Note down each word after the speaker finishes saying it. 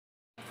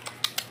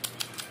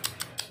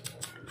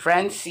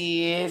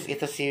Francis,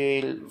 ito si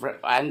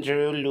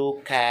Andrew,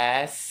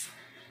 Lucas,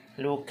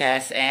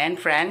 and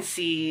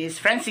Francis.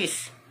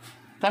 Francis,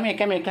 come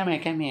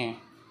here.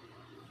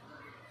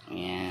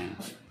 Ayan.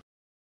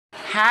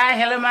 Hi,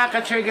 hello mga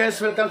ka-triggers.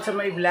 Welcome to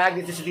my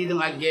vlog. This is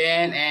Lidong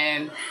again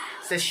and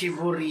sa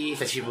Shiburi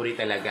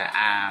talaga.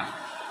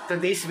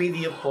 Today's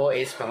video po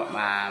is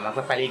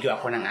magpapaligo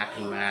ako ng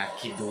aking mga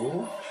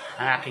kidu,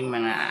 ang aking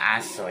mga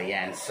aso.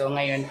 Ayan. So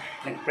ngayon,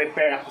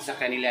 nag-prepare ako sa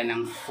kanila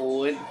ng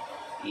food.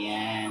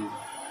 Ayan.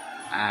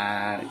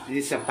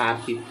 This is a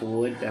puppy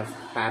food.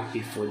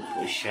 Puppy food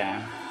po siya.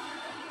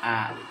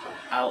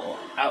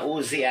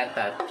 Auzi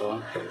ata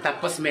to.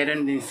 Tapos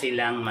meron din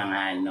silang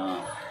mga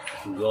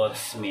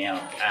goat's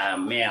milk.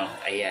 Milk.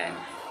 Ayan.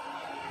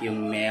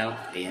 Yung milk.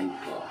 Ayan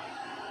po.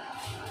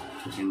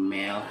 Yung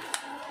milk.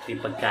 Yung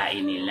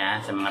pagkain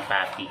nila sa mga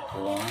papi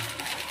ko.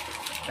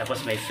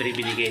 Tapos may free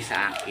binigay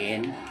sa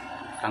akin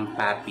pang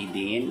papi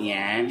din,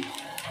 yan.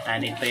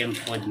 And ito yung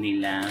food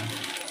nila.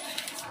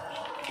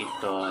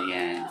 Ito,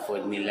 yan,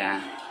 food nila.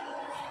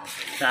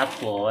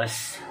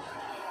 Tapos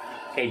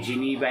kay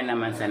Geneva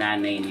naman sa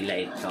nanay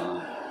nila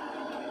ito.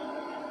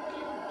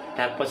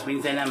 Tapos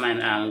minsan naman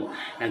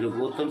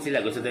nagugutom sila,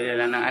 gusto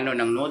nila ng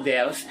ng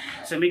noodles.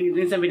 So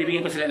minsan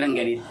binibigyan ko sila ng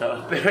ganito.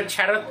 Pero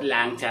charot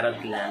lang.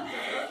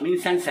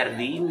 Minsan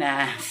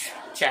sardinas.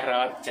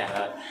 Charot.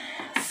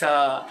 So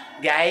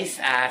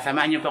guys,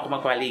 samahan niyo po ako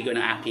magpaligo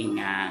ng aking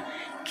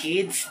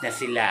kids na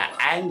sila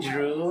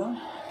Andrew,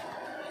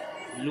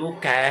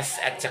 Lucas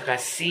at saka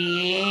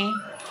si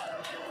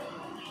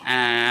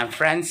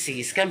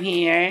Francis. Come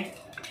here.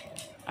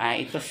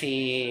 Ito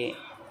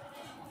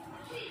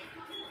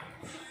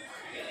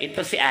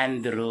si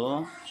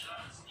Andrew.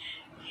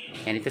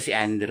 Yan, ito si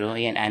Andrew.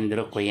 Yan,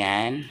 Andrew ko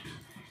yan.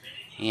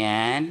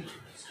 Yan.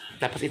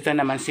 Tapos ito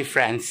naman si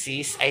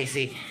Francis. Ay,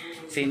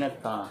 sino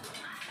to?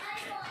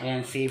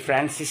 Yan, si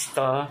Francis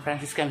to.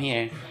 Francis, come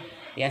here.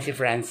 Yan, si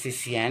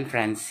Francis yan.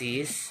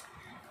 Francis.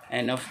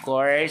 And of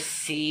course,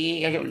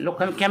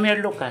 come here,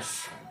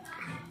 Lucas.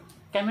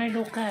 Come here,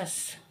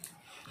 Lucas.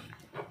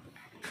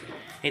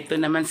 Ito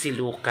naman si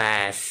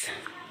Lucas.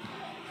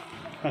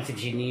 Si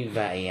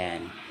Geneva,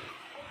 ayan.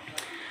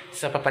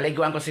 So,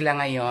 papaliguan ko sila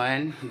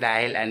ngayon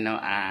dahil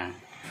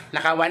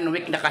naka 1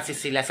 week na kasi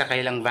sila sa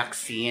kanilang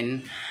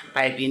vaccine.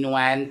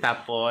 5-in-1.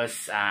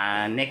 Tapos,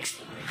 next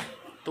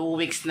 2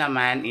 weeks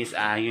naman is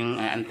yung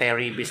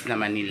anti-rabies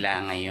naman nila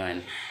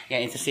ngayon.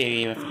 Yan, ito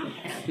si...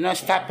 No,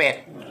 stop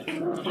it.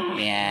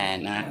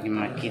 Yan, ang aking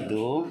mga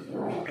kido.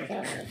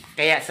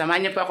 Kaya,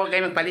 samahan niyo po ako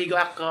kayo magpaligo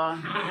ako.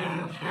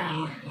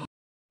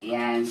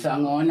 Yan, so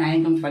ang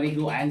unahin kong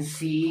paliguan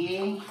si...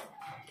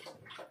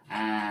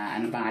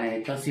 ano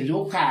pangalan ito? Si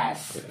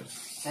Lucas.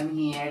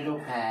 Come here,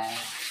 Lucas.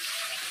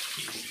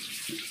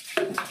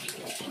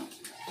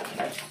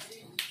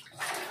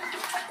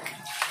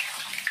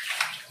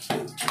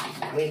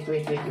 Wait.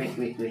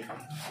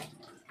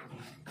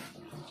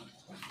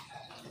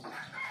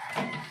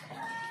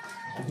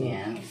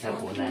 Yan,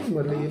 sabunan.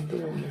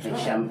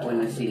 Nag-shampoo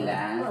na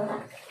sila.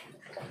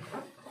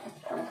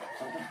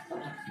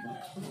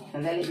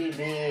 Sandali,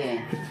 bebe.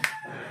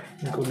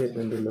 Ang kulit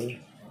ng dulo.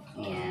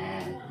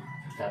 Yan.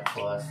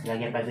 Tapos,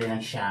 lagyan pa din ng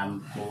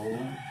shampoo.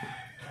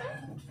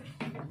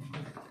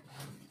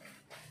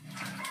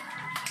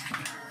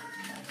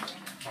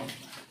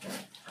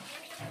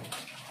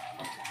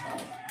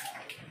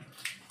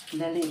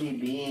 Sandali,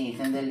 baby.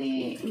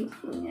 Sandali.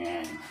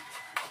 Yan.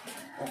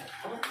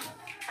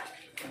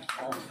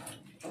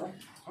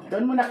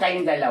 Doon muna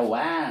kayong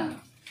dalawa.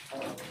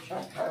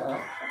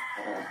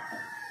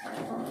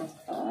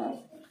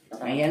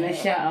 Ayan na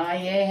siya. Oh,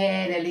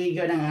 yeah.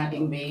 Naligo ng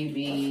aking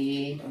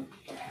baby.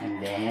 And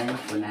then,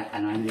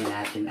 anuhan din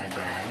natin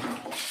agad.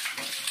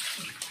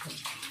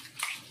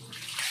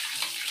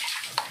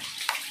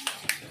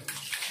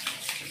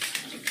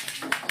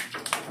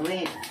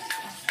 Wait.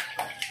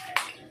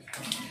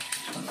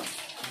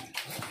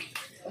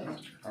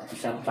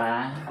 Isa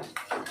pa.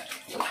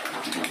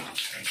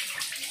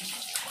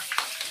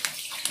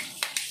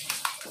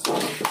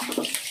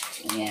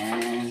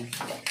 Ayan.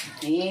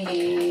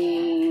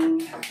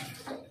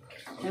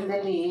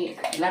 Sandali.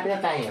 Lapit na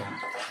tayo.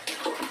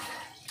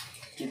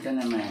 Ito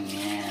naman,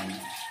 yan.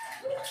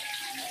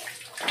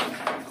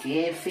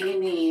 Okay,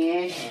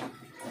 finish.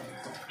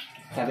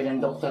 Sabi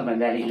ng doktor,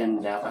 madali lang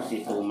daw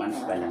kasi 2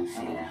 months pa lang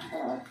sila.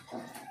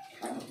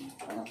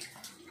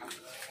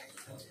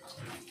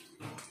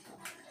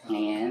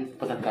 Ngayon,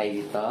 punta tayo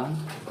dito.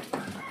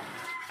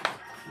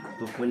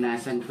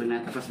 Pupunasan ko na,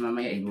 tapos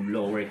mamaya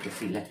i-blower ko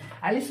sila.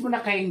 Alis mo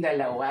na kayong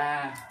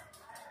dalawa.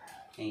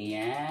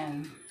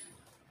 Ayan.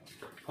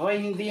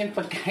 Hoy, hindi yan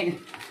pagkain.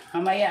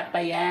 Mamaya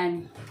pa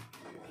yan.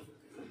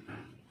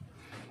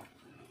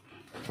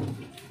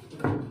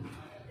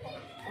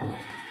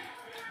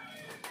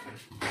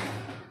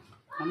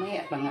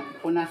 Mamaya pa nga,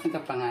 punasan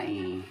ka pa nga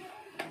eh.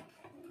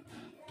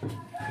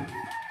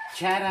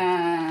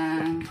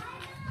 Charang!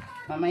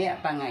 Mamaya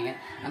pa nga yan.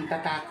 Ang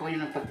tatako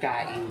yun ng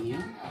pagkain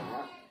nyo.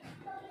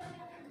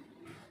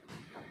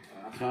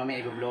 So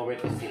mamaya i-blower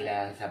ko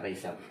sila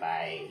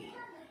sabay-sabay.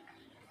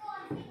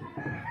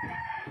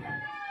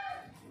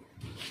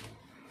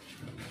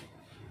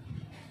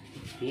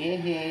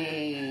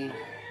 Yay!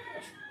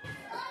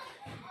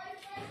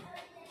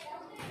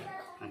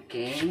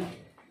 Okay.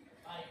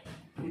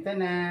 Ito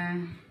na.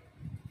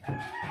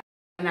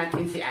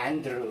 Natin si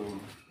Andrew.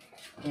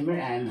 Remember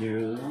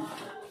Andrew?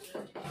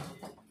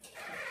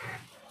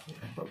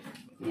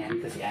 Yan,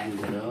 ito si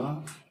Andrew.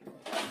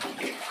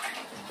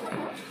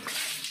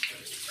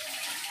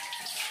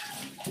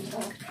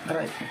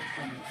 Aray.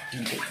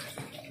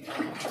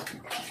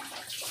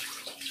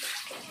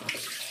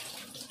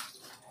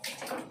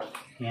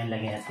 Yan,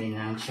 lagyan natin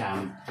ng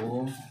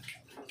shampoo.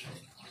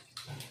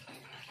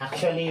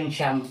 Actually, yung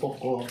shampoo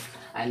ko,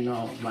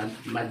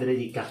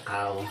 Madrid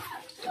Cacao.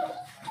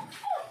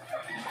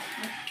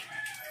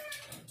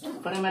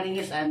 Para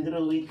malinis,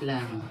 Andrew, wait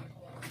lang.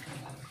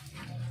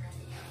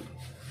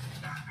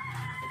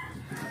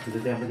 Dito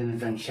din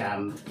ng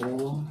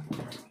shampoo.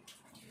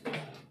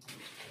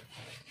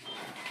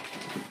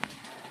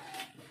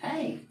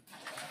 Ay!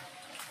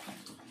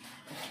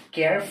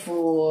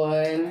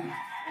 Careful!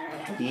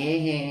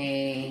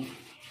 Yay!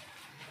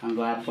 Ang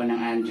gwapo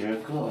ng Andrew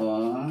ko,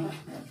 oh.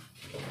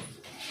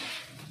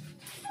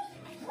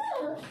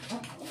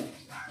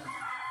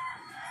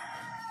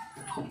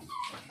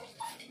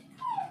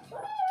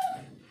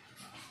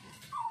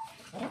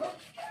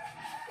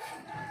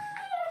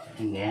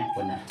 Hindi, ako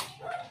na.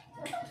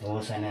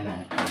 Buhusan na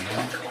natin.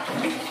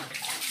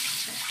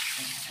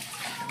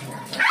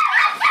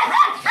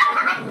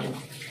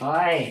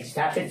 Hoy,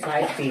 stop it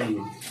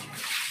fighting.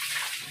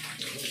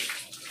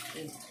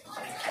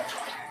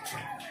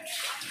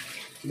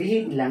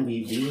 Behave lang,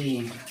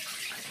 baby.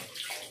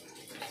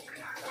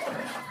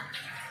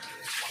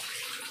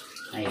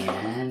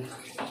 Ayan.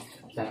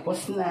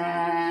 Tapos na.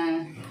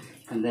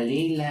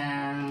 Sandali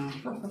lang.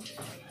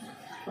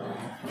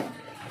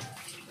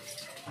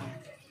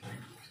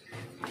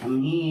 I'm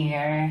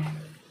here.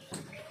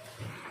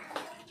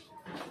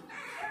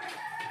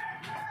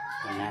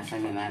 Punasan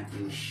na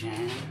natin siya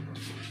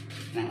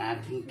ng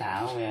ating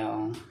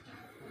towel.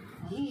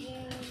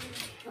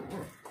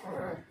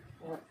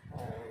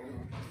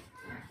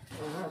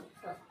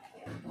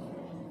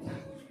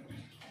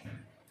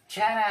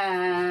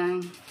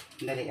 Tcharam!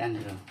 Dali,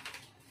 Andrew.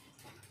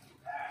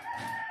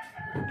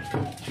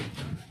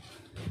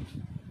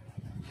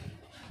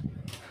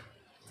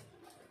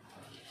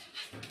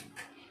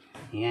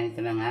 Yan,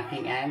 ito na ang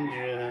aking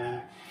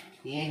Andrew.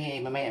 Yay!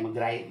 Mamaya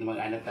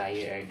mag-ano tayo,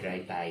 air dry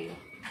tayo.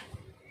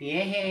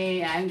 Yay!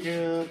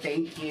 Andrew,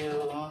 thank you.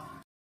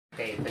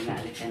 Okay, ito na,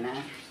 alit na.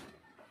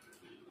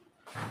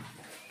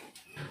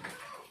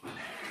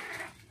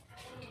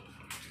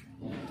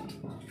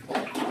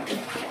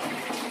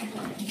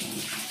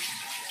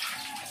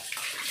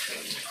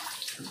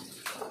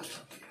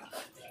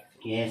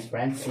 Yes,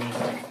 Francis.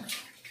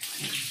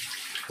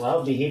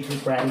 Wow, behave si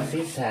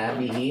Francis, ha?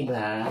 Behave,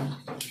 ha?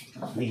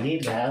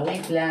 Behave, ha?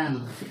 Wait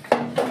lang.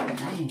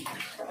 Ay.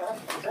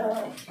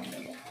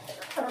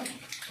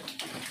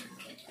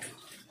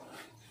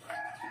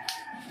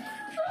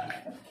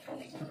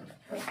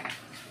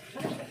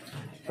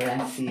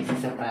 Francis,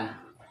 isa pa.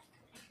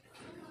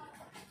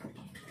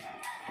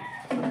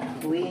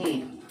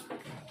 Wait.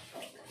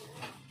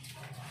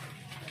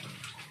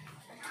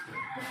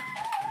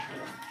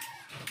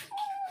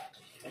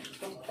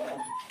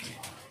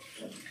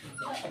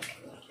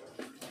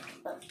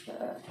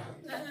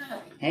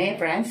 Hey,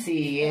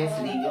 Francis,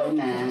 ligo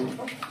na.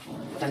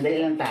 Sandali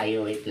lang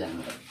tayo, wait lang.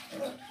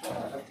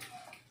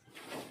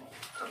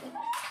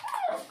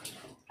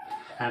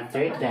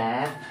 After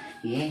that,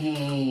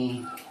 yay!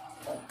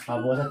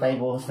 Buhos na tayo,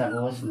 buhos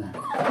na.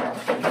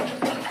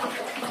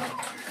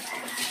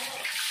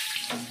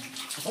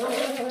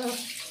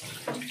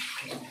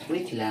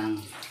 Wait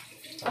lang.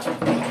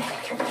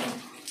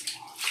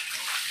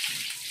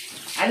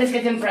 Alis ka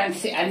dyan,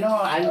 Francis.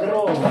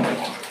 Andrew.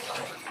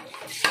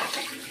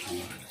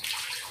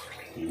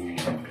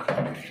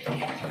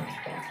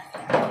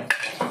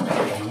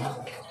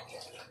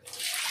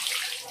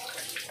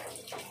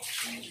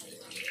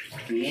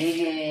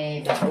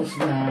 Yay! Tapos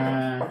na.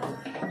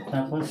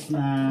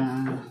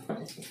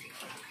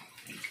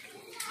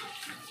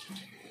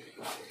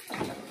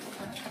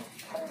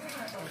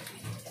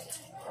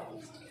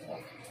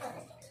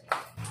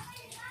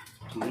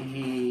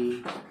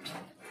 Yay!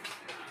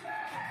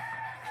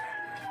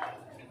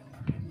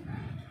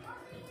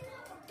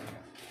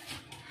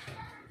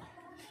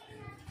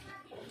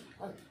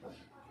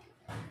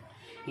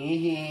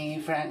 Yay!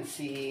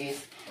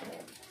 Francis!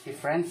 Si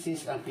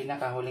Francis ang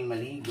pinakahuling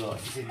maligo.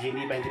 Si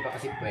Jimmy ba hindi pa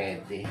kasi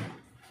pwede.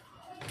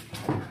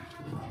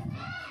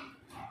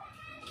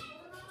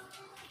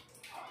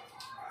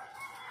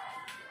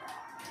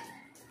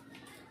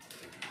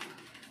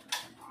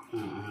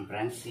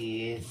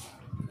 Francis.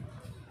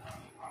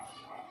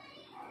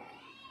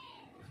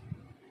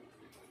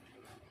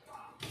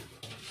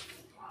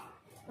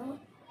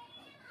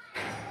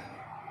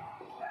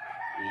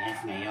 Yes,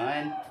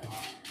 ngayon.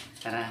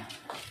 Tara,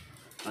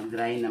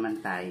 mag-dry naman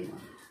tayo.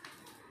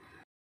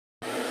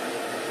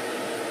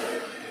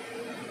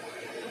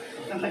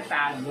 kang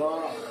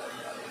magtago.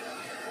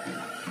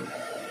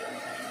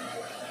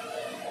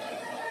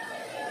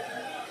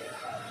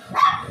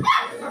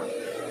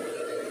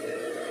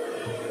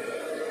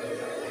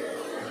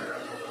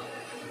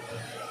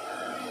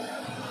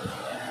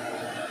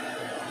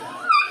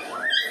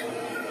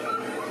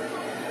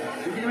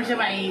 Hindi naman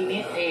siya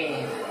mainit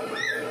eh.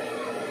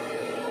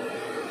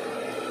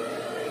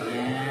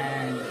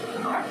 Yan.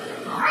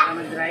 Para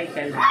mag-dry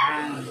ka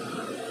lang.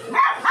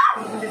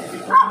 Hindi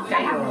sisipon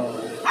kayo.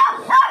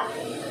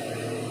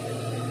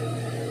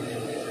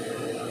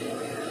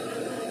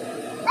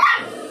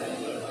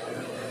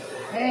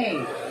 Hey!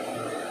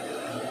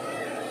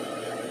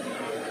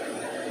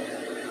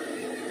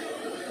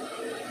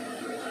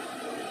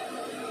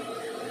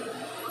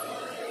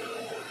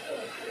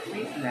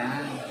 Wait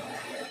lang.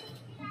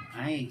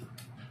 Ay,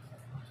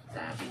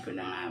 sabi ko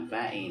na nga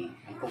ba eh.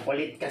 Ang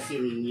kukulit kasi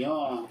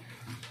ninyo.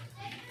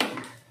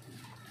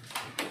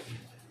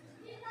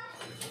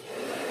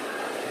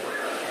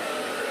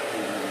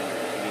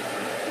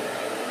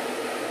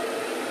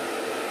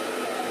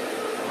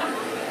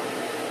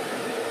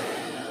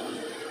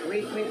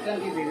 Wait lang,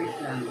 baby, wait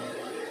lang.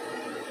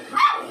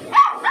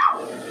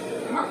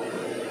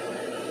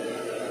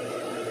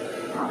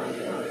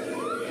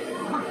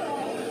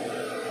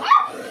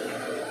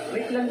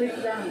 Wait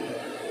lang.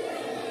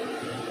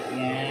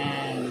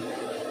 Yan.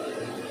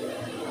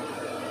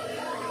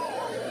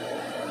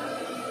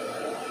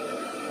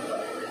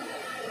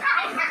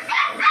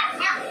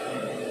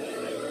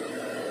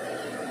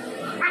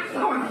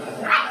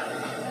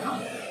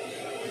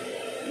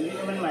 Hindi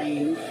naman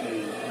mainit eh.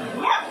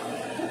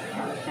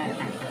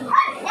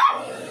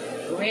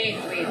 Wait,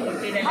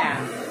 kunti na lang.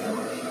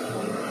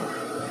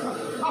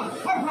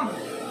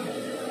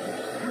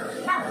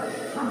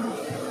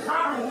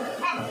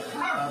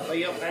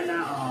 Tuyo ka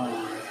na, oh.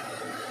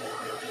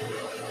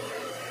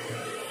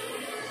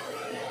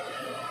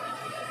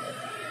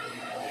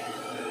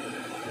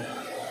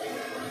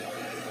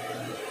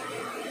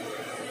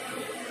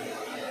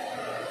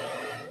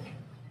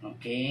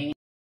 Okay.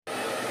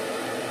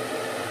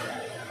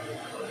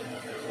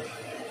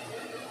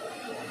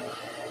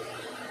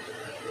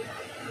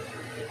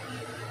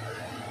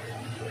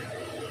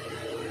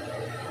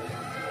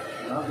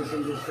 Oh,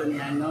 gusto ni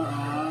ano,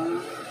 oh.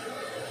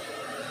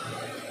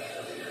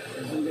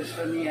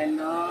 Gusto ni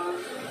ano.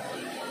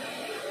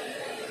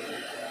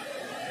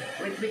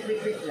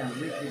 Wait lang.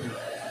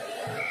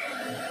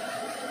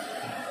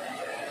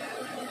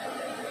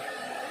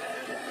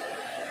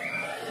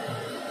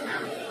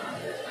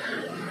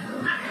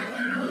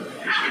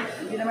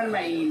 Hindi naman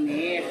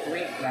mainit.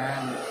 Wait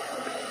lang.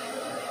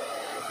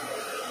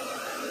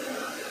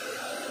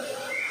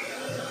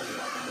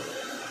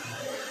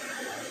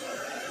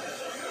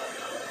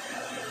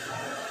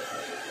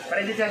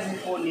 Para dito sa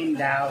sipunin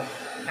daw.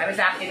 Sabi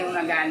sa akin nung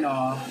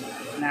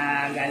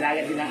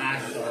nag-alaga din ng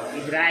aso,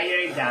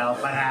 i-dryer daw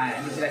para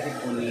hindi sila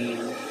sipunin.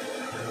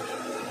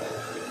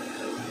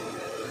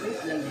 Wait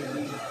lang,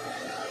 baby.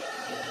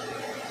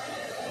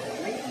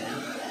 Wait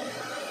lang.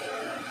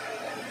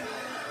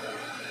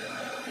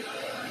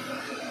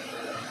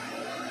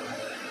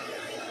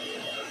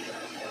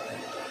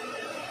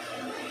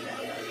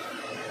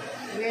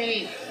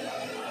 Wait.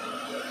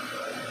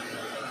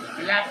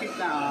 Malapit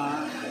na,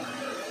 oh.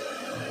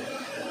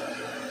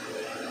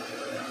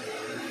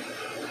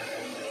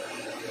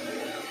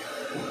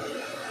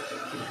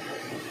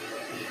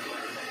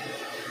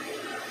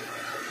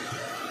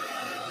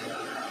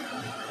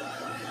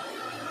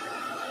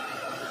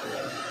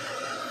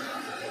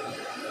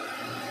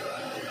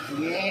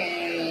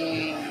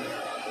 Yay!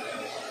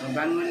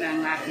 Mabango na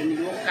ang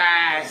aking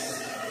Lucas.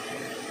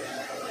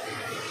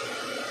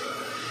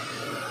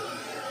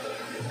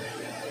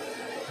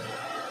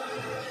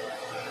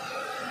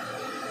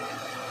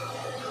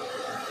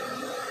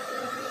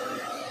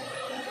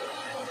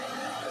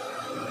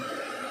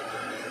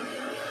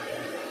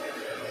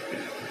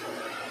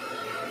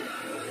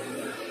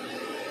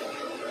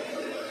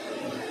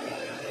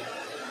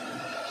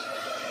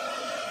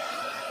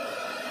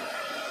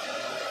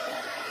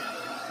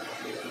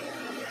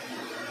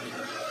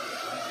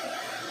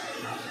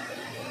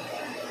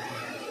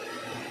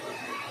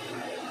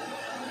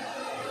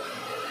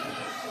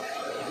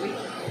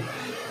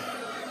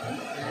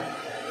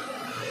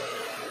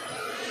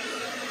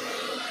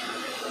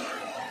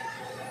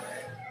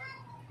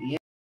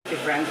 Si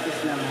Francis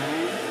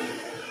naman.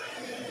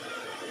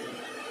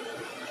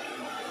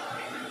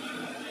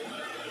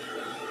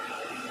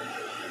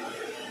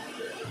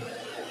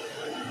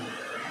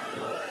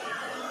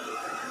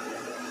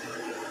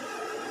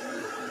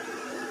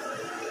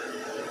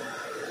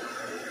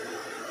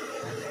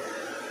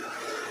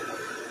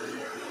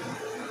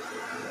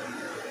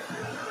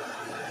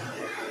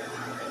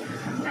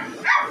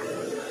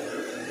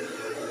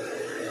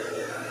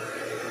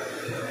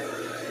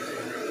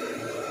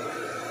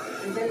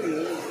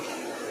 Dali.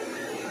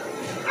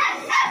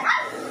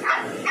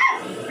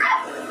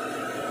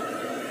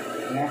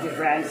 Yan si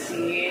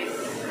Francis.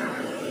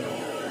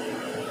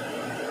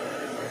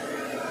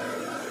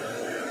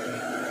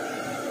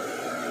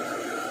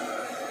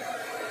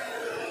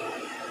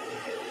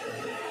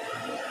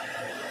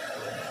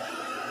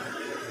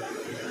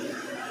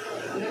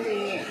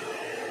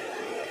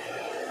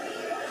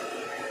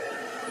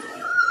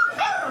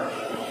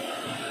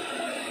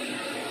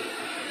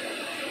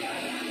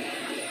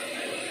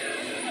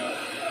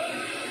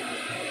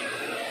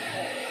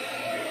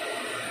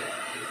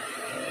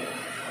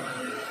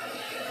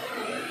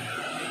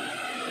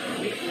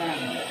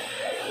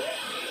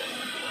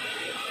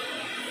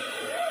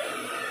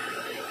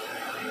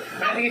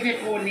 Pwede kasi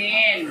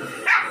kunin.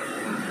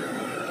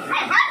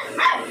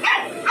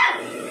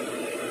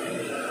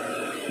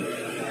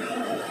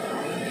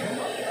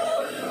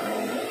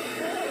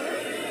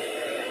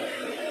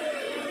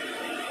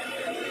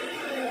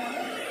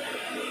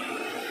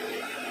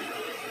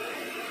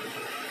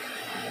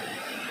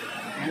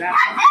 Wala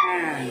ka na.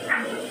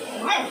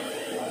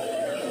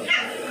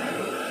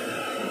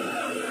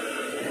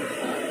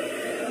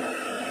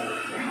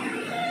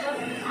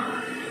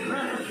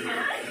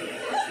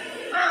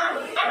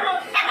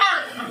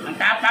 Ang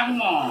tapang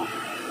mo.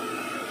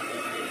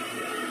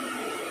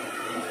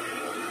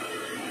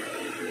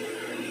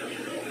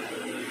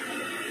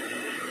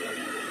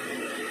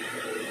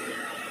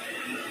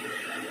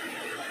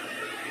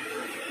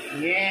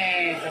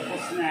 Yes,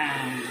 tapos na.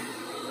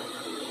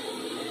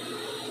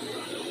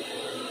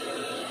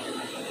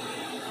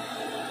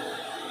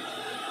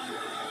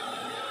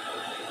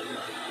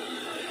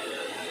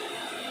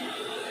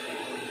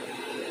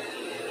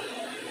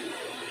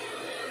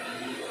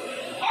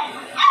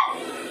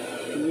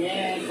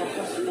 Yes,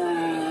 tapos na.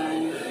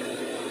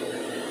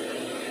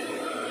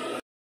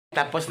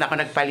 Tapos na ako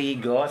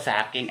nagpaligo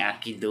sa aking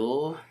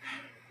akido.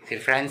 Si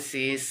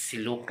Francis,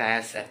 si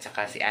Lucas, at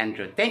saka si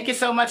Andrew. Thank you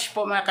so much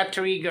po mga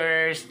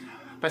ka-triggers.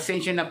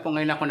 Pasensya na po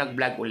ngayon ako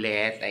nag-vlog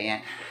ulit.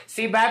 Ayan.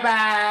 See,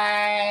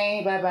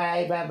 bye-bye!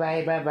 Bye-bye,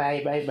 bye-bye, bye-bye,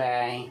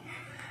 bye-bye.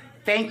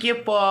 Thank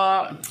you po.